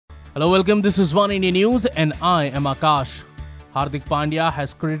Hello, welcome. This is One India News and I am Akash. Hardik Pandya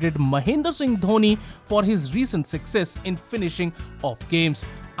has credited Mahendra Singh Dhoni for his recent success in finishing off games.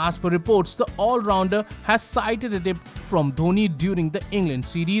 As per reports, the all-rounder has cited a tip from Dhoni during the England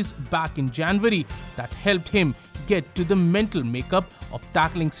series back in January that helped him get to the mental makeup of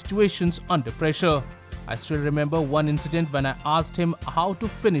tackling situations under pressure. I still remember one incident when I asked him how to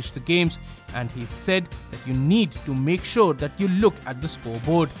finish the games, and he said that you need to make sure that you look at the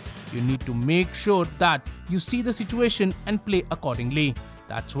scoreboard. You need to make sure that you see the situation and play accordingly.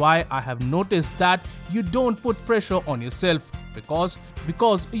 That's why I have noticed that you don't put pressure on yourself because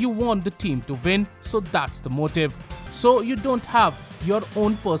you want the team to win, so that's the motive. So you don't have your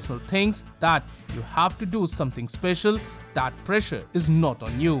own personal things that you have to do something special. That pressure is not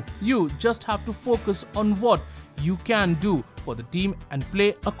on you. You just have to focus on what you can do for the team and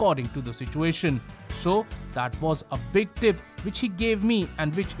play according to the situation. So that was a big tip which he gave me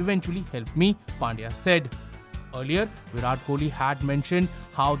and which eventually helped me, Pandya said. Earlier, Virat Kohli had mentioned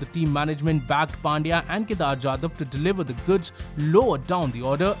how the team management backed Pandya and Kedar Jadhav to deliver the goods lower down the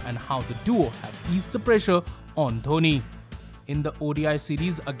order and how the duo have eased the pressure on Dhoni. In the ODI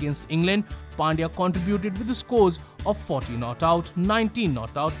series against England, Pandya contributed with the scores of 40 not out, 19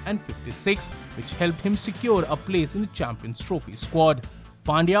 not out and 56, which helped him secure a place in the Champions Trophy squad.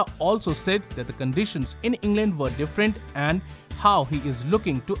 Pandya also said that the conditions in England were different and how he is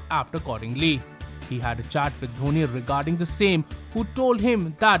looking to act accordingly. He had a chat with Dhoni regarding the same, who told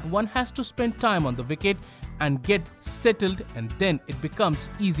him that one has to spend time on the wicket and get settled, and then it becomes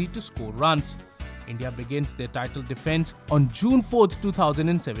easy to score runs. India begins their title defense on June 4,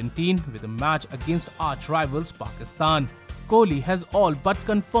 2017 with a match against arch rivals Pakistan. Kohli has all but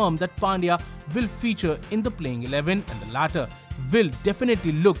confirmed that Pandya will feature in the playing 11 and the latter will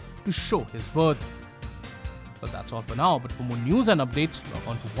definitely look to show his worth. Well, that's all for now, but for more news and updates, log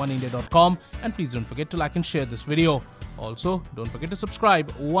on to oneindia.com and please don't forget to like and share this video. Also, don't forget to subscribe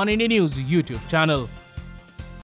One India News YouTube channel.